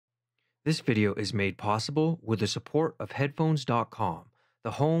This video is made possible with the support of Headphones.com, the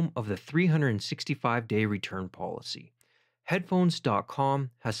home of the 365-day return policy.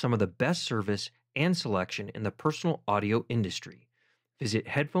 Headphones.com has some of the best service and selection in the personal audio industry. Visit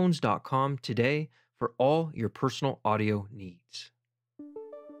Headphones.com today for all your personal audio needs.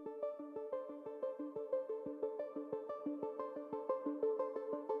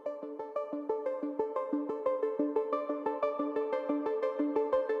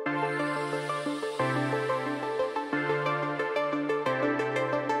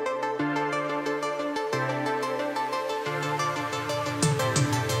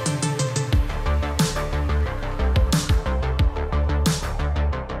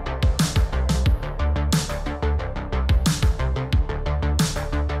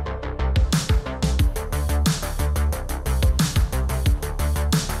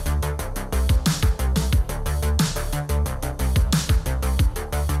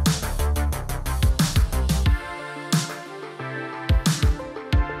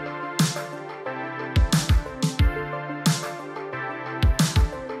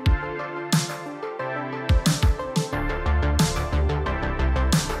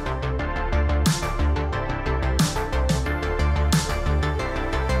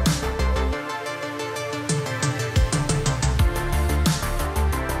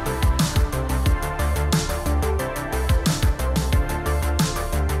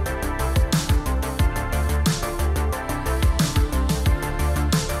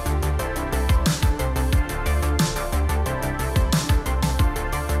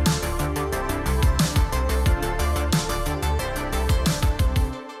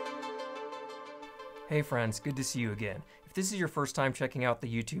 Hey friends, good to see you again. If this is your first time checking out the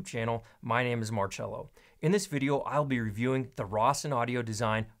YouTube channel, my name is Marcello. In this video, I'll be reviewing the Rosson audio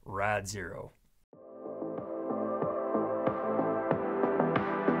design Rad-0.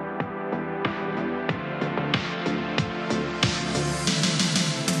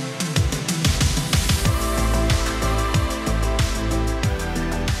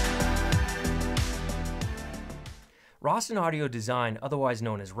 Rosson audio design, otherwise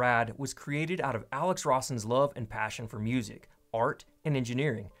known as Rad, was created out of Alex Rosson's love and passion for music, art, and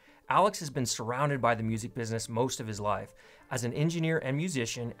engineering. Alex has been surrounded by the music business most of his life. As an engineer and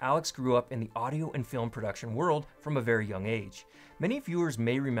musician, Alex grew up in the audio and film production world from a very young age. Many viewers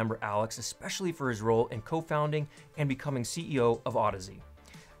may remember Alex especially for his role in co-founding and becoming CEO of Audeze.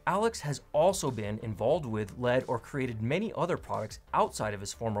 Alex has also been involved with, led, or created many other products outside of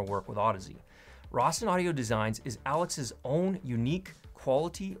his former work with Audeze. Rosson Audio Designs is Alex's own unique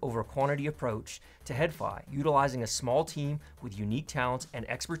quality over quantity approach to head-fi, utilizing a small team with unique talents and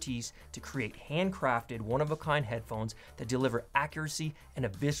expertise to create handcrafted, one-of-a-kind headphones that deliver accuracy and a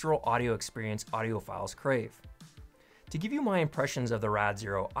visceral audio experience audiophiles crave. To give you my impressions of the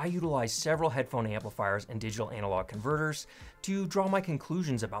Rad-0, I utilized several headphone amplifiers and digital analog converters to draw my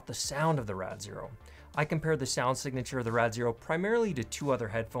conclusions about the sound of the Rad-0. I compared the sound signature of the Rad-0 primarily to two other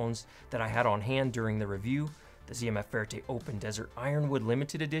headphones that I had on hand during the review, the ZMF Verité Open Desert Ironwood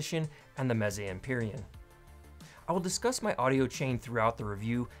Limited Edition and the Meze Empyrean. I will discuss my audio chain throughout the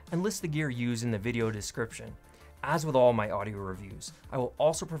review and list the gear used in the video description. As with all my audio reviews, I will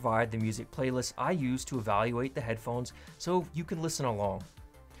also provide the music playlist I use to evaluate the headphones so you can listen along.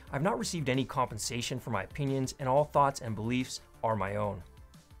 I've not received any compensation for my opinions, and all thoughts and beliefs are my own.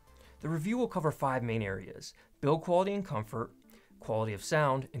 The review will cover 5 main areas: build quality and comfort, quality of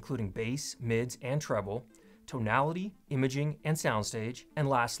sound, including bass, mids, and treble, tonality, imaging, and soundstage, and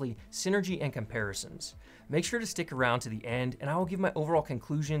lastly, synergy and comparisons. Make sure to stick around to the end, and I will give my overall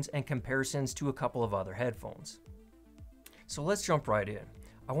conclusions and comparisons to a couple of other headphones. So let's jump right in.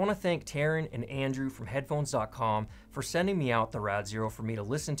 I want to thank Taryn and Andrew from Headphones.com for sending me out the Rad-0 for me to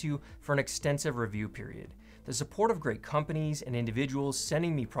listen to for an extensive review period. The support of great companies and individuals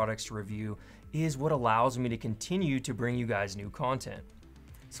sending me products to review is what allows me to continue to bring you guys new content.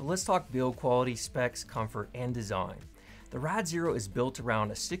 So let's talk build quality, specs, comfort, and design. The Rad-0 is built around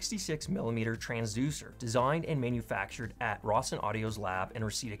a 66mm transducer designed and manufactured at Rosson Audio's lab in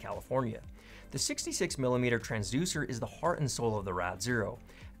Reseda, California. The 66mm transducer is the heart and soul of the Rad-0.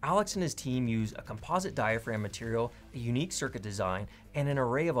 Alex and his team use a composite diaphragm material, a unique circuit design, and an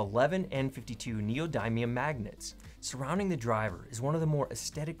array of 11 N52 neodymium magnets. Surrounding the driver is one of the more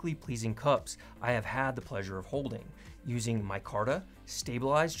aesthetically pleasing cups I have had the pleasure of holding. Using micarta,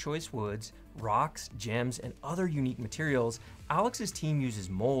 stabilized choice woods, rocks, gems, and other unique materials, Alex's team uses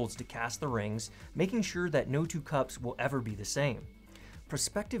molds to cast the rings, making sure that no two cups will ever be the same.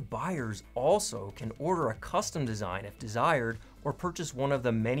 Prospective buyers also can order a custom design if desired, or purchase one of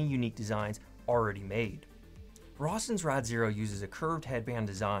the many unique designs already made. Rosson's Rad-0 uses a curved headband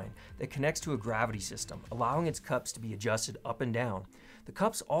design that connects to a gravity system, allowing its cups to be adjusted up and down. The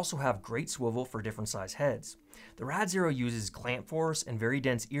cups also have great swivel for different size heads. The Rad-0 uses clamp force and very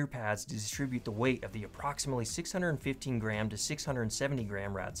dense ear pads to distribute the weight of the approximately 615 gram to 670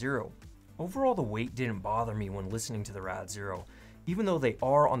 gram Rad-0. Overall, the weight didn't bother me when listening to the Rad-0, even though they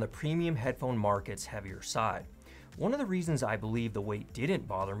are on the premium headphone market's heavier side. One of the reasons I believe the weight didn't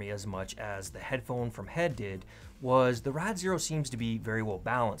bother me as much as the headphone from Head did was the Rad-0 seems to be very well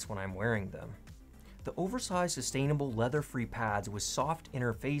balanced when I'm wearing them. The oversized sustainable leather-free pads with soft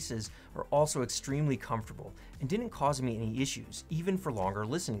interfaces are also extremely comfortable and didn't cause me any issues, even for longer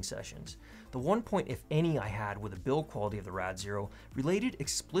listening sessions. The one point, if any, I had with the build quality of the Rad-0 related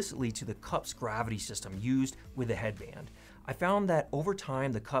explicitly to the cup's gravity system used with the headband. I found that over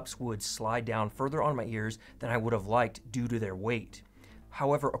time the cups would slide down further on my ears than I would have liked due to their weight.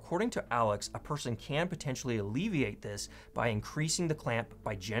 However, according to Alex, a person can potentially alleviate this by increasing the clamp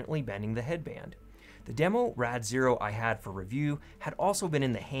by gently bending the headband. The demo Rad-0 I had for review had also been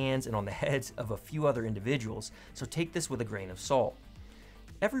in the hands and on the heads of a few other individuals, so take this with a grain of salt.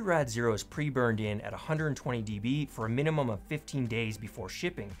 Every Rad-0 is pre-burned in at 120 dB for a minimum of 15 days before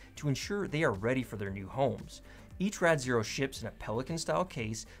shipping to ensure they are ready for their new homes. Each Rad-0 ships in a Pelican-style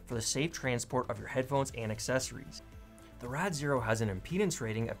case for the safe transport of your headphones and accessories. The Rad-0 has an impedance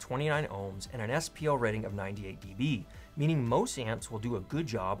rating of 29 ohms and an SPL rating of 98 dB, meaning most amps will do a good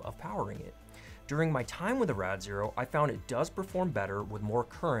job of powering it. During my time with the Rad-0, I found it does perform better with more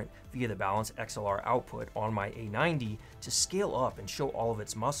current via the balanced XLR output on my A90 to scale up and show all of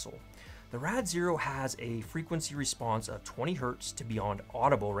its muscle. The Rad-0 has a frequency response of 20 Hz to beyond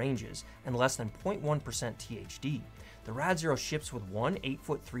audible ranges and less than 0.1% THD. The Rad-0 ships with one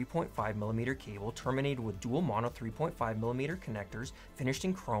 8-foot 3.5mm cable terminated with dual mono 3.5mm connectors finished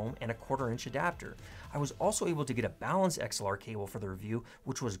in chrome and a 1/4-inch adapter. I was also able to get a balanced XLR cable for the review,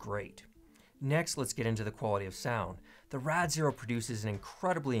 which was great. Next, let's get into the quality of sound. The Rad-0 produces an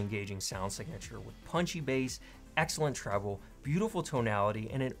incredibly engaging sound signature with punchy bass, excellent treble, beautiful tonality,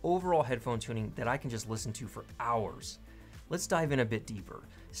 and an overall headphone tuning that I can just listen to for hours. Let's dive in a bit deeper.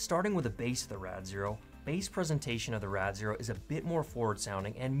 Starting with the bass of the Rad-0, bass presentation of the Rad-0 is a bit more forward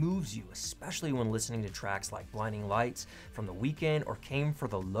sounding and moves you, especially when listening to tracks like Blinding Lights from The Weeknd or Came for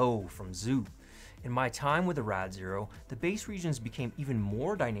the Low from Zoo. In my time with the Rad-0, the bass regions became even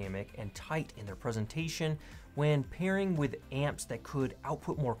more dynamic and tight in their presentation when pairing with amps that could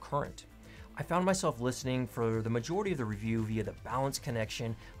output more current. I found myself listening for the majority of the review via the balanced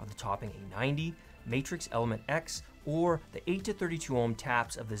connection of the topping A90, Matrix Element X, or the 8 to 32 ohm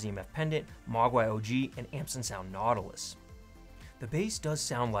taps of the ZMF Pendant, Mogwai OG, and AmpsandSound Nautilus. The bass does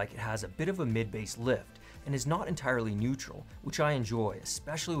sound like it has a bit of a mid-bass lift, and is not entirely neutral, which I enjoy,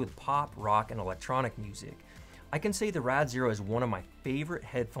 especially with pop, rock, and electronic music. I can say the Rad-0 is one of my favorite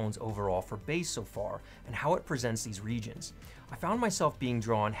headphones overall for bass so far, and how it presents these regions. I found myself being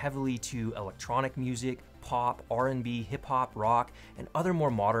drawn heavily to electronic music, pop, R&B, hip-hop, rock, and other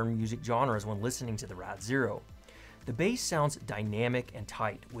more modern music genres when listening to the Rad-0. The bass sounds dynamic and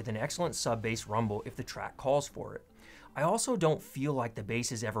tight, with an excellent sub-bass rumble if the track calls for it. I also don't feel like the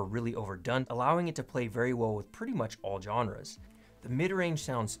bass is ever really overdone, allowing it to play very well with pretty much all genres. The mid-range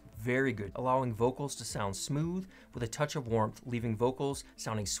sounds very good, allowing vocals to sound smooth with a touch of warmth, leaving vocals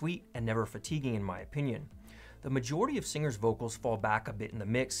sounding sweet and never fatiguing in my opinion. The majority of singers' vocals fall back a bit in the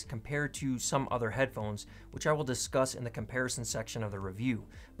mix compared to some other headphones, which I will discuss in the comparison section of the review,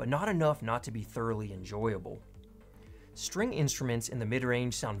 but not enough not to be thoroughly enjoyable. String instruments in the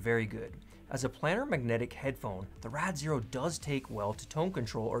mid-range sound very good. As a planar magnetic headphone, the Rad-0 does take well to tone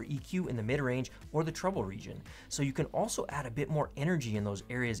control or EQ in the mid-range or the treble region, so you can also add a bit more energy in those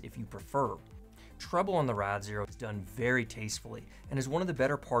areas if you prefer. Treble on the Rad-0 is done very tastefully and is one of the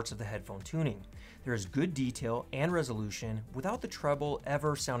better parts of the headphone tuning. There is good detail and resolution without the treble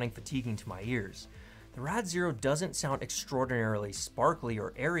ever sounding fatiguing to my ears. The Rad-0 doesn't sound extraordinarily sparkly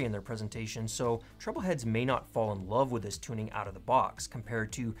or airy in their presentation, so treble heads may not fall in love with this tuning out of the box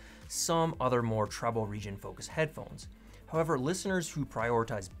compared to some other more treble region focused headphones. However, listeners who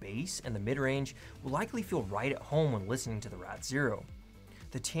prioritize bass and the mid-range will likely feel right at home when listening to the Rad-0.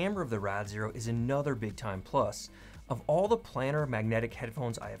 The timbre of the Rad-0 is another big time plus. Of all the planar magnetic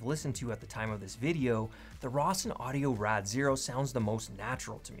headphones I have listened to at the time of this video, the Rosson Audio Rad-0 sounds the most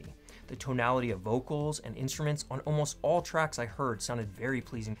natural to me. The tonality of vocals and instruments on almost all tracks I heard sounded very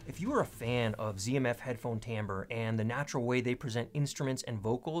pleasing. If you are a fan of ZMF headphone timbre and the natural way they present instruments and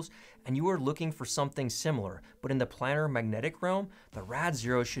vocals, and you are looking for something similar, but in the planar magnetic realm, the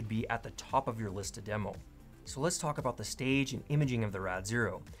Rad-0 should be at the top of your list to demo. So let's talk about the stage and imaging of the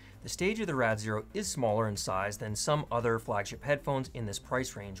Rad-0. The stage of the Rad-0 is smaller in size than some other flagship headphones in this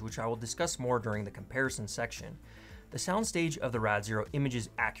price range, which I will discuss more during the comparison section. The sound stage of the Rad-0 images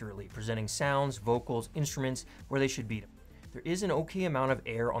accurately, presenting sounds, vocals, instruments where they should be. There is an okay amount of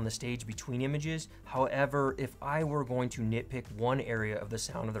air on the stage between images. However, if I were going to nitpick one area of the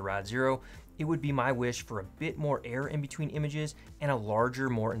sound of the Rad-0, it would be my wish for a bit more air in between images and a larger,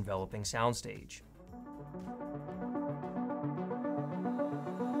 more enveloping soundstage.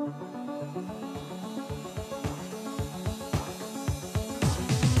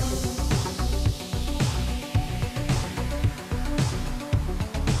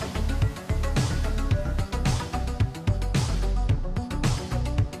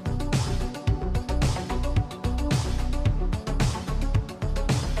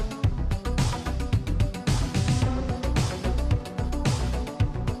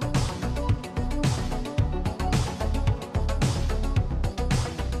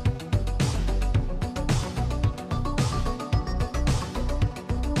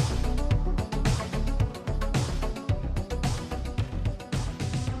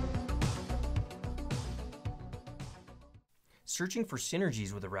 Searching for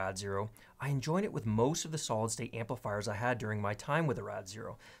synergies with the Rad-0, I enjoyed it with most of the solid-state amplifiers I had during my time with the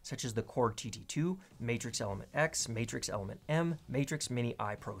Rad-0, such as the Chord TT2, Matrix Element X, Matrix Element M, Matrix Mini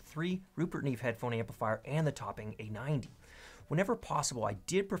I Pro 3, Rupert Neve headphone amplifier, and the topping A90. Whenever possible, I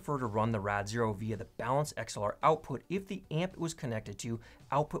did prefer to run the Rad-0 via the balanced XLR output if the amp it was connected to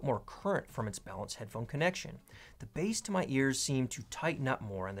output more current from its balanced headphone connection. The bass to my ears seemed to tighten up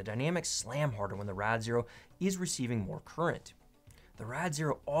more, and the dynamics slam harder when the Rad-0 is receiving more current. The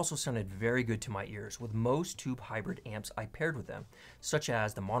Rad-0 also sounded very good to my ears with most tube hybrid amps I paired with them, such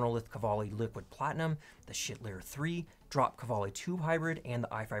as the Monolith Cavalli Liquid Platinum, the Schitt LYR 3, Drop Cavalli Tube Hybrid, and the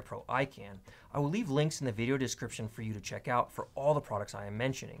iFi Pro iCAN. I will leave links in the video description for you to check out for all the products I am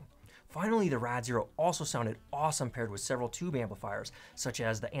mentioning. Finally, the Rad-0 also sounded awesome paired with several tube amplifiers, such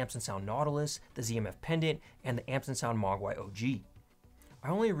as the AmpsandSound Nautilus, the ZMF Pendant, and the AmpsandSound Mogwai OG. I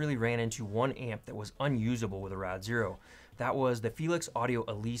only really ran into one amp that was unusable with the Rad-0. That was the Felix Audio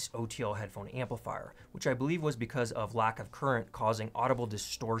Elise OTL headphone amplifier, which I believe was because of lack of current causing audible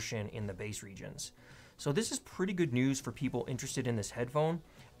distortion in the bass regions. So this is pretty good news for people interested in this headphone,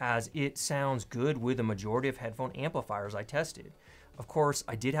 as it sounds good with the majority of headphone amplifiers I tested. Of course,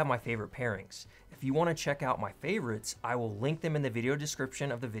 I did have my favorite pairings. If you want to check out my favorites, I will link them in the video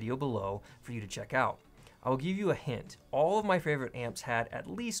description of the video below for you to check out. I will give you a hint. All of my favorite amps had at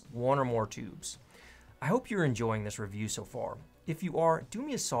least one or more tubes. I hope you're enjoying this review so far. If you are, do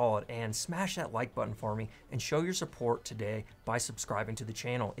me a solid and smash that like button for me and show your support today by subscribing to the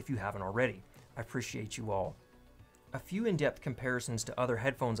channel if you haven't already. I appreciate you all. A few in-depth comparisons to other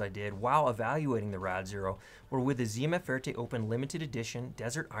headphones I did while evaluating the Rad-0 were with the ZMF Verite Open Limited Edition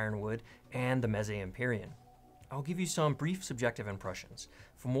Desert Ironwood and the Meze Empyrean. I'll give you some brief subjective impressions.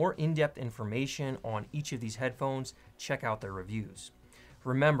 For more in-depth information on each of these headphones, check out their reviews.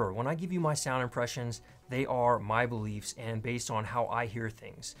 Remember, when I give you my sound impressions, they are my beliefs and based on how I hear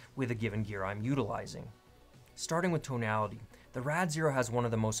things with the given gear I'm utilizing. Starting with tonality, the Rad-0 has one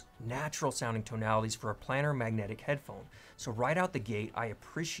of the most natural sounding tonalities for a planar magnetic headphone, so right out the gate I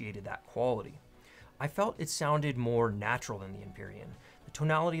appreciated that quality. I felt it sounded more natural than the Empyrean. The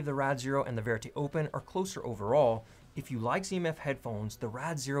tonality of the Rad-0 and the Verite Open are closer overall. If you like ZMF headphones, the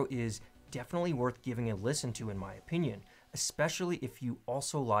Rad-0 is definitely worth giving a listen to in my opinion, especially if you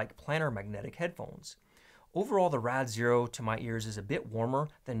also like planar magnetic headphones. Overall, the Rad-0 to my ears is a bit warmer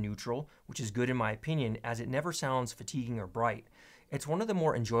than neutral, which is good in my opinion as it never sounds fatiguing or bright. It's one of the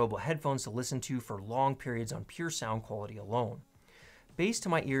more enjoyable headphones to listen to for long periods on pure sound quality alone. Bass to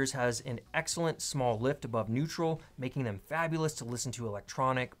my ears has an excellent small lift above neutral, making them fabulous to listen to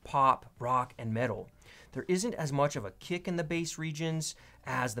electronic, pop, rock, and metal. There isn't as much of a kick in the bass regions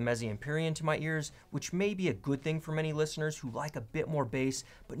as the Meze Empyrean to my ears, which may be a good thing for many listeners who like a bit more bass,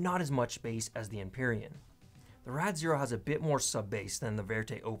 but not as much bass as the Empyrean. The Rad-0 has a bit more sub-bass than the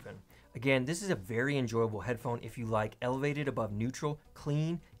Verite Open. Again, this is a very enjoyable headphone if you like elevated above neutral,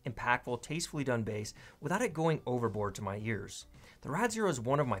 clean, impactful, tastefully done bass without it going overboard to my ears. The Rad-0 is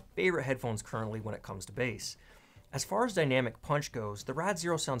one of my favorite headphones currently when it comes to bass. As far as dynamic punch goes, the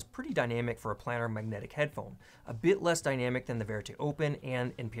Rad-0 sounds pretty dynamic for a planar magnetic headphone, a bit less dynamic than the Verite Open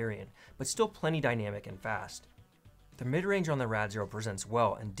and Empyrean, but still plenty dynamic and fast. The mid-range on the Rad-0 presents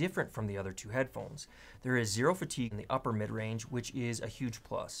well and different from the other two headphones. There is zero fatigue in the upper mid-range, which is a huge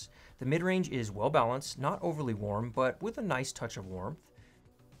plus. The mid-range is well balanced, not overly warm, but with a nice touch of warmth.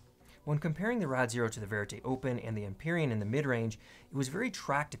 When comparing the Rad-0 to the Verité Open and the Empyrean in the mid-range, it was very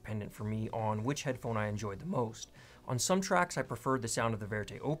track dependent for me on which headphone I enjoyed the most. On some tracks, I preferred the sound of the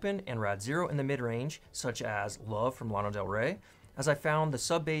Verité Open and Rad-0 in the mid-range, such as Love from Lana Del Rey, as I found the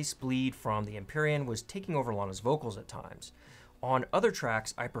sub-bass bleed from the Empyrean was taking over Lana's vocals at times. On other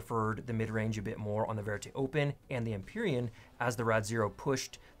tracks, I preferred the mid-range a bit more on the Verité Open and the Empyrean, as the Rad-0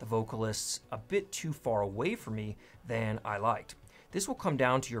 pushed the vocalists a bit too far away from me than I liked. This will come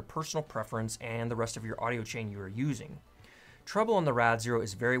down to your personal preference and the rest of your audio chain you are using. Treble on the Rad-0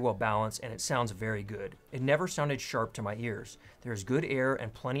 is very well balanced and it sounds very good. It never sounded sharp to my ears. There is good air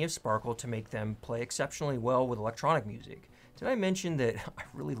and plenty of sparkle to make them play exceptionally well with electronic music. Did I mention that I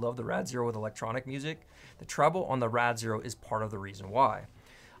really love the Rad-0 with electronic music? The treble on the Rad-0 is part of the reason why.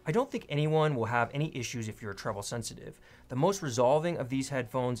 I don't think anyone will have any issues if you're treble sensitive. The most resolving of these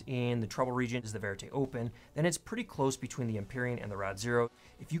headphones in the treble region is the Verité Open, then it's pretty close between the Empyrean and the Rad-0.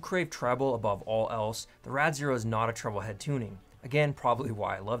 If you crave treble above all else, the Rad-0 is not a treble head tuning. Again, probably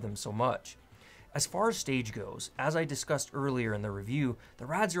why I love them so much. As far as stage goes, as I discussed earlier in the review, the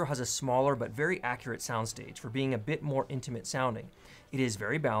Rad-0 has a smaller but very accurate soundstage for being a bit more intimate sounding. It is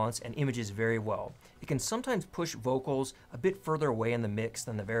very balanced and images very well. It can sometimes push vocals a bit further away in the mix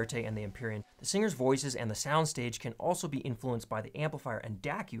than the Verité and the Empyrean. The singer's voices and the soundstage can also be influenced by the amplifier and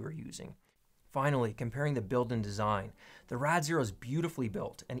DAC you are using. Finally, comparing the build and design, the Rad-0 is beautifully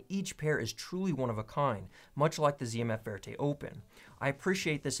built and each pair is truly one of a kind, much like the ZMF Verité Open. I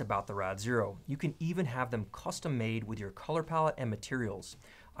appreciate this about the Rad-0. You can even have them custom made with your color palette and materials.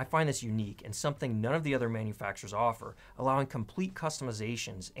 I find this unique and something none of the other manufacturers offer, allowing complete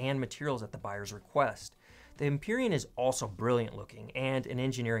customizations and materials at the buyer's request. The Empyrean is also brilliant looking and an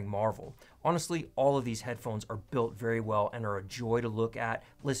engineering marvel. Honestly, all of these headphones are built very well and are a joy to look at,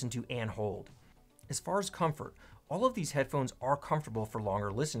 listen to, and hold. As far as comfort, all of these headphones are comfortable for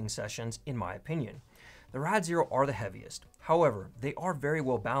longer listening sessions, in my opinion. The Rad-0 are the heaviest. However, they are very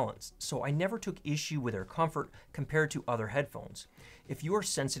well balanced, so I never took issue with their comfort compared to other headphones. If you are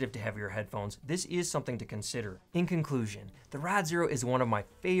sensitive to heavier headphones, this is something to consider. In conclusion, the Rad-0 is one of my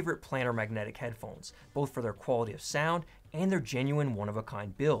favorite planar magnetic headphones, both for their quality of sound and their genuine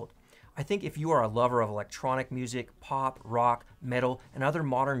one-of-a-kind build. I think if you are a lover of electronic music, pop, rock, metal, and other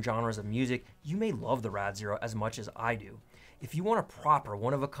modern genres of music, you may love the Rad-0 as much as I do. If you want a proper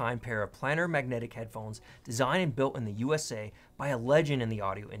one-of-a-kind pair of planar magnetic headphones designed and built in the USA by a legend in the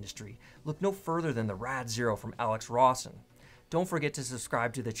audio industry, look no further than the Rad-0 from Rosson. Don't forget to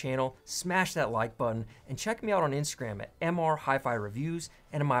subscribe to the channel, smash that like button, and check me out on Instagram at MR Hi-Fi Reviews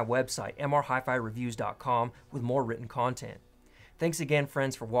and on my website, mrhifireviews.com, with more written content. Thanks again,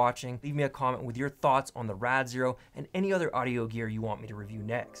 friends, for watching. Leave me a comment with your thoughts on the Rad-0 and any other audio gear you want me to review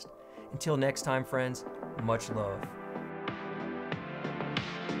next. Until next time, friends, much love.